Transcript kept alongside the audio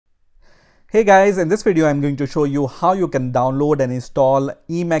Hey guys, in this video I'm going to show you how you can download and install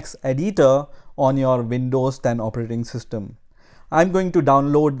Emacs editor on your Windows 10 operating system. I'm going to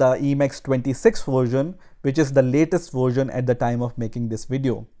download the Emacs 26 version, which is the latest version at the time of making this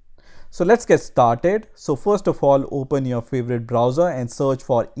video. So let's get started. So first of all, open your favorite browser and search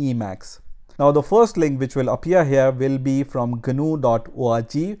for Emacs. Now the first link which will appear here will be from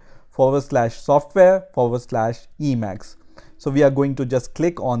gnu.org/software/Emacs. So we are going to just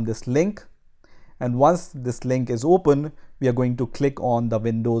click on this link. And once this link is open, we are going to click on the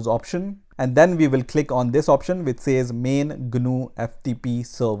Windows option. And then we will click on this option which says main GNU FTP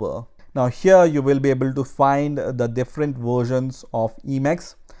server. Now here you will be able to find the different versions of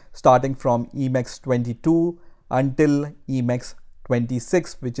Emacs, starting from Emacs 22 until Emacs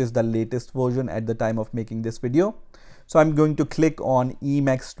 26, which is the latest version at the time of making this video. So I'm going to click on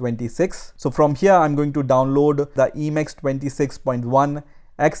Emacs 26. So from here, I'm going to download the Emacs 26.1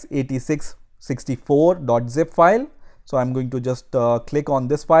 x8664.zip file. So I'm going to just click on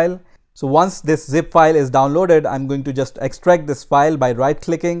this file. So once this zip file is downloaded, I'm going to just extract this file by right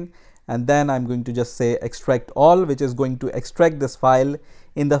clicking, and then I'm going to just say extract all, which is going to extract this file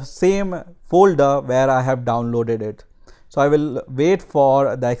in the same folder where I have downloaded it. So I will wait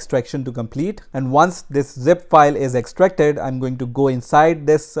for the extraction to complete, and once this zip file is extracted, I'm going to go inside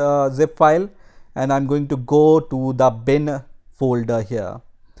this zip file and I'm going to go to the bin folder here.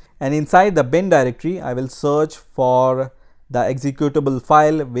 And inside the bin directory, I will search for the executable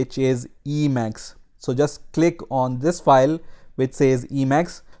file which is Emacs. So just click on this file which says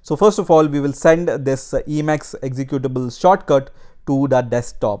Emacs. So first of all, we will send this Emacs executable shortcut to the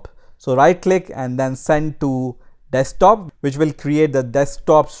desktop. So right click and then send to desktop, which will create the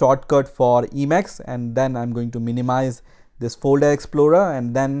desktop shortcut for Emacs. And then I'm going to minimize this folder explorer,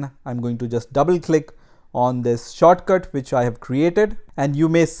 and then I'm going to just double click on this shortcut which I have created, and you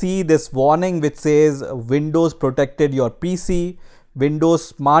may see this warning which says Windows protected your PC. Windows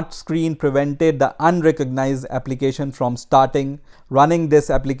Smart Screen prevented the unrecognized application from starting. Running this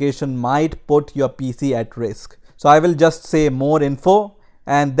application might put your PC at risk. So I will just say more info,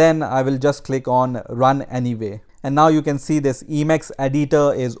 and then I will just click on run anyway. And now you can see this Emacs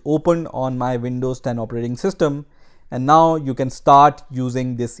editor is open on my Windows 10 operating system. And now you can start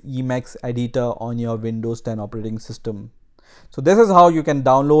using this Emacs editor on your Windows 10 operating system. So this is how you can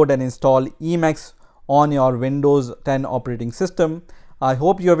download and install Emacs on your Windows 10 operating system. I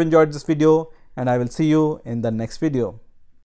hope you have enjoyed this video, and I will see you in the next video.